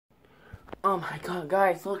Oh my god,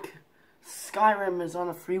 guys, look. Skyrim is on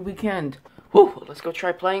a free weekend. Woo, let's go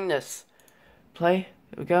try playing this. Play.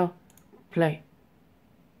 Here we go. Play.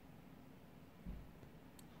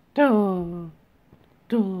 Do.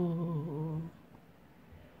 Do.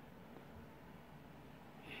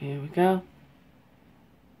 Here we go.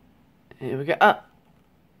 Here we go.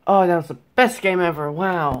 Oh, that was the best game ever.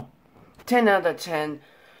 Wow. 10 out of 10.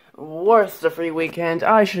 Worth the free weekend.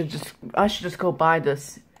 I should just go buy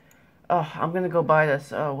this. Oh, I'm gonna go buy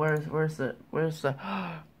this. Oh, where's the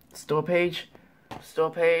store page?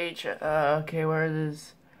 Store page. Okay, where it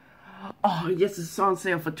is? Oh, yes, it's on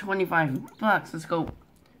sale for 25 bucks. Let's go.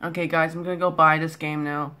 Okay, guys, I'm gonna go buy this game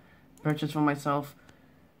now. Purchase for myself.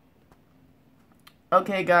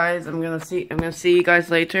 Okay, guys, I'm gonna see you guys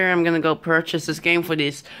later. I'm gonna go purchase this game for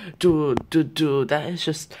this. Dude, that is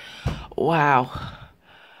just wow.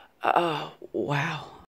 Oh, wow.